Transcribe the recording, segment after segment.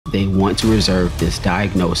They want to reserve this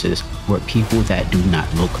diagnosis for people that do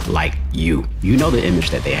not look like you. You know the image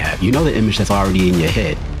that they have. You know the image that's already in your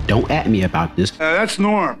head. Don't at me about this. That's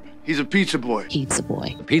Norm. He's a pizza boy. Pizza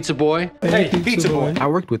boy. Pizza boy? Hey, pizza boy. I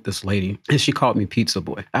worked with this lady and she called me pizza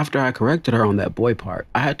boy. After I corrected her on that boy part,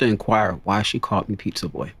 I had to inquire why she called me pizza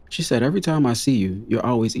boy. She said, every time I see you, you're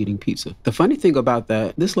always eating pizza. The funny thing about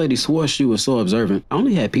that, this lady swore she was so observant. I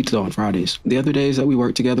only had pizza on Fridays. The other days that we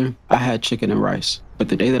worked together, I had chicken and rice. But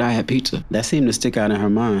the day that I had pizza, that seemed to stick out in her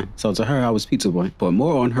mind. So to her, I was pizza boy. But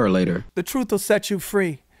more on her later. The truth will set you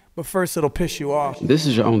free. But first, it'll piss you off. This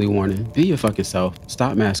is your only warning. Be your fucking self.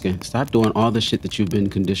 Stop masking. Stop doing all the shit that you've been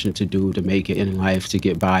conditioned to do to make it in life, to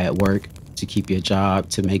get by at work, to keep your job,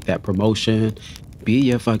 to make that promotion. Be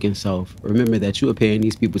your fucking self. Remember that you are paying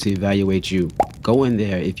these people to evaluate you. Go in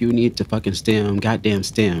there. If you need to fucking stem, goddamn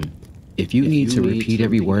stem. If you need to repeat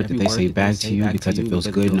every word that they say back to you because it feels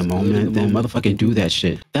good in the moment, then motherfucking do that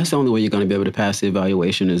shit. That's the only way you're going to be able to pass the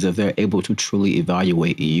evaluation is if they're able to truly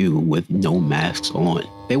evaluate you with no masks on.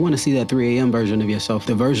 They want to see that 3 a.m. version of yourself,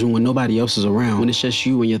 the version when nobody else is around, when it's just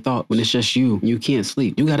you and your thoughts, when it's just you and you can't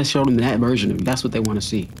sleep. You got to show them that version of you. That's what they want to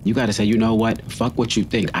see. You got to say, you know what? Fuck what you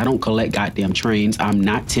think. I don't collect goddamn trains. I'm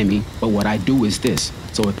not Timmy, but what I do is this.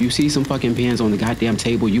 So if you see some fucking pens on the goddamn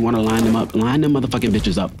table, you want to line them up, line them motherfucking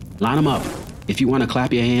bitches up. Line them up. If you want to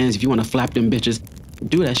clap your hands, if you want to flap them bitches,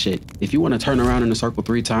 do that shit. If you want to turn around in a circle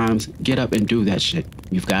 3 times, get up and do that shit.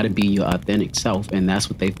 You've got to be your authentic self, and that's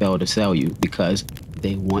what they fail to sell you because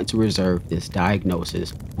they want to reserve this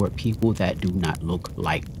diagnosis for people that do not look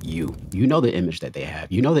like you. You know the image that they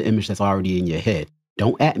have. You know the image that's already in your head.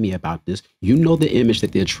 Don't at me about this. You know the image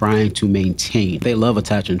that they're trying to maintain. They love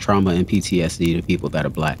attaching trauma and PTSD to people that are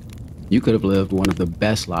Black. You could have lived one of the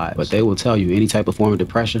best lives, but they will tell you any type of form of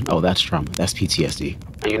depression, oh, that's trauma, that's PTSD.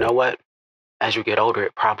 And you know what? As you get older,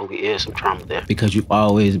 it probably is some trauma there because you've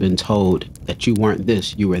always been told that you weren't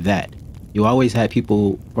this, you were that. You always had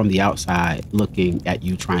people from the outside looking at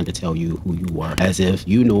you, trying to tell you who you were, as if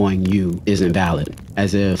you knowing you isn't valid,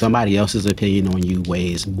 as if somebody else's opinion on you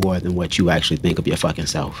weighs more than what you actually think of your fucking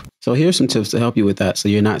self. So here's some tips to help you with that so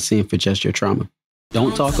you're not seen for just your trauma.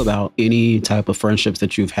 Don't talk about any type of friendships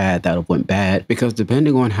that you've had that have went bad, because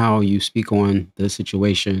depending on how you speak on the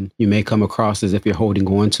situation, you may come across as if you're holding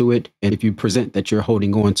on to it. And if you present that you're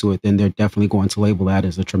holding on to it, then they're definitely going to label that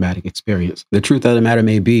as a traumatic experience. The truth of the matter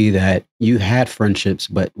may be that you had friendships,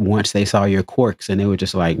 but once they saw your quirks and they were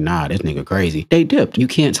just like, nah, this nigga crazy, they dipped. You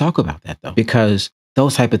can't talk about that though, because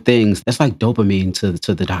those type of things, that's like dopamine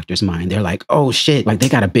to the doctor's mind. They're like, oh shit, like they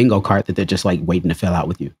got a bingo card that they're just like waiting to fill out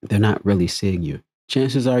with you. They're not really seeing you.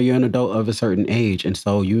 Chances are you're an adult of a certain age. And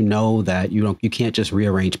so you know that you can't just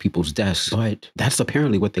rearrange people's desks, but that's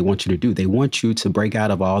apparently what they want you to do. They want you to break out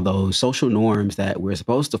of all those social norms that we're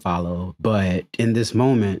supposed to follow. But in this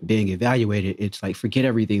moment being evaluated, it's like, forget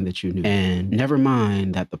everything that you knew. And never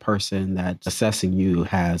mind that the person that's assessing you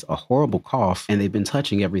has a horrible cough and they've been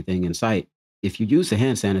touching everything in sight. If you use the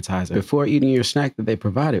hand sanitizer before eating your snack that they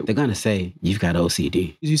provided, they're going to say, you've got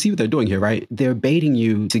OCD. You see what they're doing here, right? They're baiting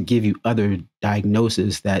you to give you other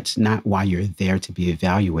diagnoses. That's not why you're there to be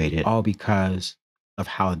evaluated, all because of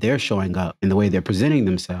how they're showing up and the way they're presenting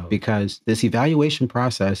themselves. Because this evaluation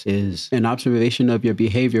process is an observation of your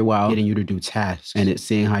behavior while getting you to do tasks, and it's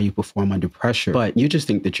seeing how you perform under pressure. But you just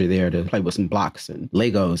think that you're there to play with some blocks and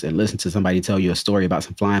Legos and listen to somebody tell you a story about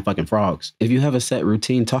some flying fucking frogs. If you have a set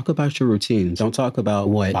routine, talk about your routines. Don't talk about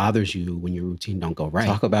what bothers you when your routine don't go right.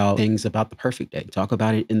 Talk about things about the perfect day. Talk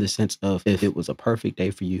about it in the sense of, if it was a perfect day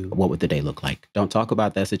for you, what would the day look like? Don't talk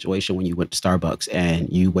about that situation when you went to Starbucks and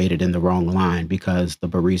you waited in the wrong line because the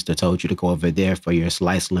barista told you to go over there for your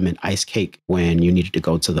sliced lemon iced cake when you needed to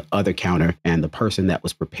go to the other counter, and the person that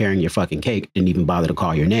was preparing your fucking cake didn't even bother to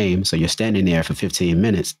call your name. So you're standing there for 15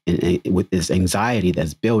 minutes and with this anxiety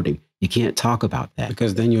that's building. You can't talk about that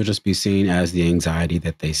because then you'll just be seen as the anxiety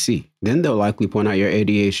that they see. Then they'll likely point out your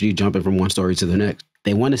ADHD jumping from one story to the next.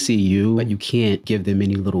 They want to see you, but you can't give them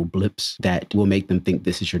any little blips that will make them think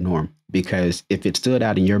this is your norm. Because if it stood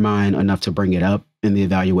out in your mind enough to bring it up in the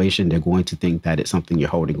evaluation, they're going to think that it's something you're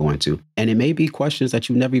holding on to. And it may be questions that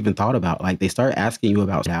you never even thought about. Like they start asking you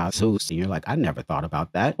about houses, and you're like, I never thought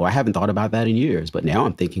about that. Or I haven't thought about that in years, but now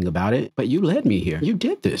I'm thinking about it. But you led me here. You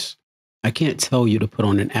did this. I can't tell you to put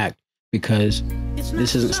on an act, because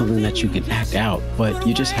this isn't something that you can act out, but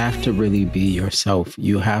you just have to really be yourself.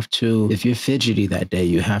 You have to, if you're fidgety that day,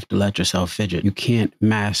 you have to let yourself fidget. You can't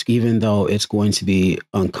mask, even though it's going to be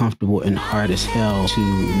uncomfortable and hard as hell to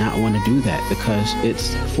not want to do that, because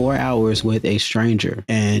it's 4 hours with a stranger.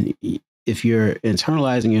 And if you're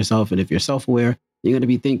internalizing yourself and if you're self-aware, You're going to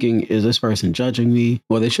be thinking, is this person judging me?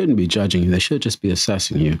 Well, they shouldn't be judging you. They should just be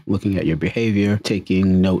assessing you, looking at your behavior,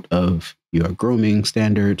 taking note of your grooming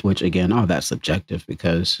standards, which again, all that's subjective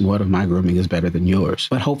because what of my grooming is better than yours.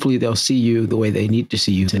 But hopefully they'll see you the way they need to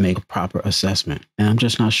see you to make a proper assessment. And I'm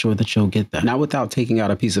just not sure that you'll get that. Not without taking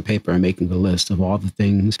out a piece of paper and making a list of all the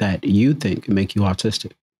things that you think make you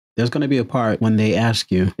autistic. There's going to be a part when they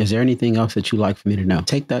ask you, is there anything else that you'd like for me to know?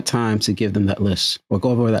 Take that time to give them that list or go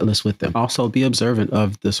over that list with them. Also, be observant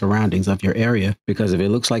of the surroundings of your area, because if it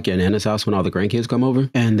looks like your Nana's house when all the grandkids come over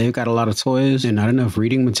and they've got a lot of toys and not enough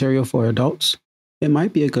reading material for adults, it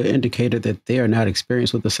might be a good indicator that they are not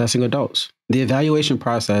experienced with assessing adults. The evaluation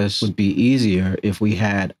process would be easier if we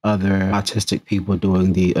had other autistic people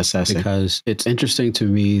doing the assessing, because it's interesting to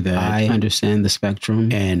me that I understand the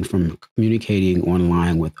spectrum, and from communicating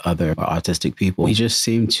online with other autistic people, we just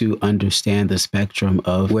seem to understand the spectrum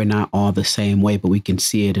of we're not all the same way, but we can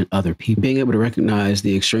see it in other people. Being able to recognize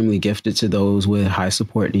the extremely gifted to those with high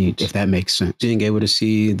support needs, if that makes sense. Being able to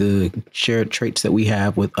see the shared traits that we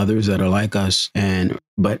have with others that are like us,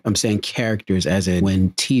 but I'm saying characters as in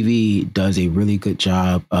when TV does a really good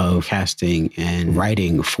job of casting and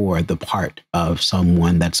writing for the part of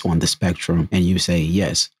someone that's on the spectrum, and you say,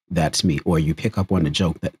 yes, that's me, or you pick up on a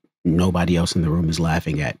joke that nobody else in the room is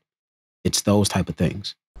laughing at. It's those type of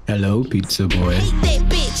things. Hello, pizza boy.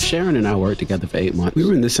 Sharon and I worked together for 8 months. We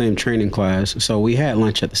were in the same training class, so we had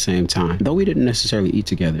lunch at the same time. Though we didn't necessarily eat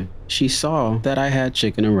together, she saw that I had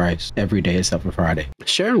chicken and rice every day except for Friday.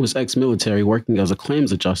 Sharon was ex-military working as a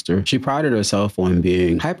claims adjuster. She prided herself on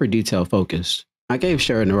being hyper-detail focused. I gave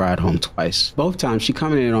Sharon a ride home twice. Both times she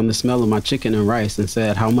commented on the smell of my chicken and rice and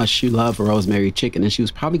said how much she loved rosemary chicken and she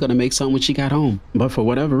was probably going to make some when she got home. But for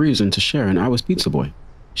whatever reason, to Sharon, I was pizza boy.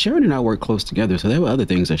 Sharon and I worked close together, so there were other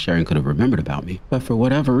things that Sharon could have remembered about me. But for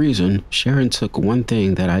whatever reason, Sharon took one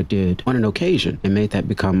thing that I did on an occasion and made that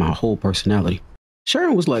become my whole personality.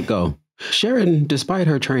 Sharon was let go. Sharon, despite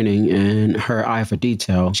her training and her eye for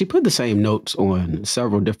detail, she put the same notes on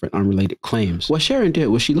several different unrelated claims. What Sharon did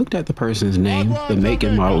was she looked at the person's name, the make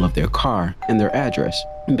and model of their car, and their address.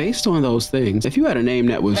 And based on those things, if you had a name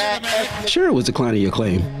that was, Sharon was declining your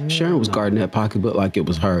claim. Sharon was guarding that pocketbook like it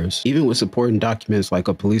was hers. Even with supporting documents like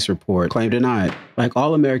a police report, claim denied. Like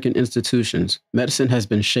all American institutions, medicine has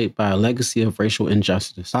been shaped by a legacy of racial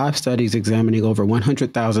injustice. 5 studies examining over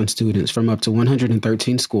 100,000 students from up to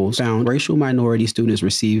 113 schools found racial minority students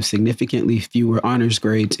receive significantly fewer honors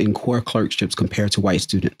grades in core clerkships compared to white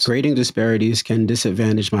students. Grading disparities can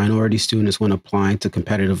disadvantage minority students when applying to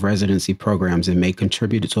competitive residency programs and may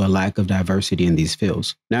contribute to a lack of diversity in these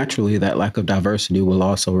fields. Naturally, that lack of diversity will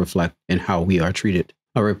also reflect in how we are treated.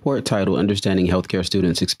 A report titled Understanding Healthcare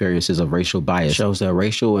Students' Experiences of Racial Bias shows that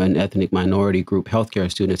racial and ethnic minority group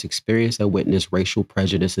healthcare students experience and witness racial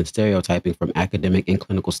prejudice and stereotyping from academic and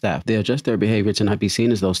clinical staff. They adjust their behavior to not be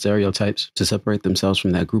seen as those stereotypes, to separate themselves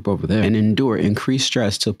from that group over there, and endure increased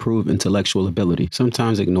stress to prove intellectual ability,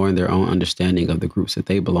 sometimes ignoring their own understanding of the groups that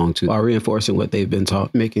they belong to, while reinforcing what they've been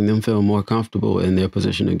taught, making them feel more comfortable in their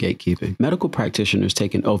position of gatekeeping. Medical practitioners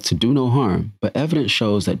take an oath to do no harm, but evidence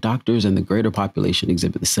shows that doctors and the greater population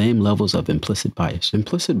exhibit the same levels of implicit bias.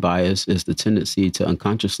 Implicit bias is the tendency to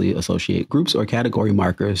unconsciously associate groups or category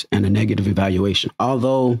markers and a negative evaluation.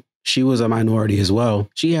 Although she was a minority as well,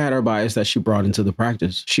 she had her bias that she brought into the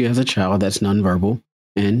practice. She has a child that's nonverbal,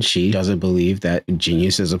 and she doesn't believe that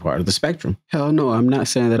genius is a part of the spectrum. Hell no, I'm not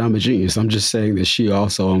saying that I'm a genius. I'm just saying that she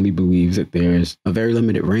also only believes that there's a very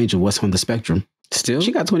limited range of what's on the spectrum. Still,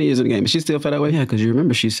 she got 20 years in the game. She still felt that way? Yeah, because you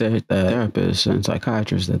remember she said that therapists and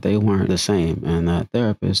psychiatrists, that they weren't the same, and that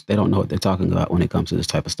therapists, they don't know what they're talking about when it comes to this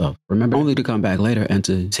type of stuff. Remember, only to come back later and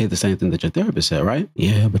to say the same thing that your therapist said, right?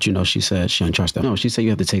 Yeah, but you know, she said she didn't trust them. No, she said you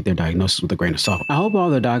have to take their diagnosis with a grain of salt. I hope all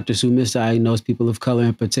the doctors who misdiagnose people of color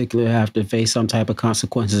in particular have to face some type of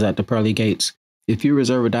consequences at the pearly gates. If you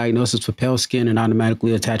reserve a diagnosis for pale skin and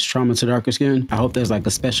automatically attach trauma to darker skin, I hope there's like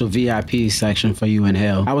a special VIP section for you in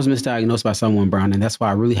hell. I was misdiagnosed by someone brown, and that's why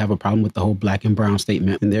I really have a problem with the whole black and brown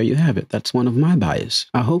statement. And there you have it. That's one of my bias.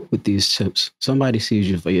 I hope with these tips, somebody sees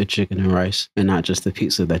you for your chicken and rice and not just the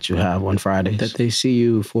pizza that you have on Fridays. That they see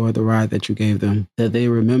you for the ride that you gave them. That they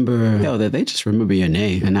remember, hell, that they just remember your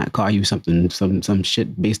name and not call you something, some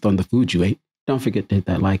shit based on the food you ate. Don't forget to hit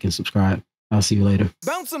that like and subscribe. I'll see you later.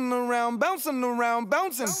 Bouncing around, bouncing around,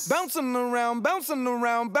 bouncing, bouncing around, bouncing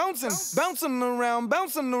around, bouncing, bouncing around,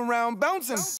 bouncing around, bouncing.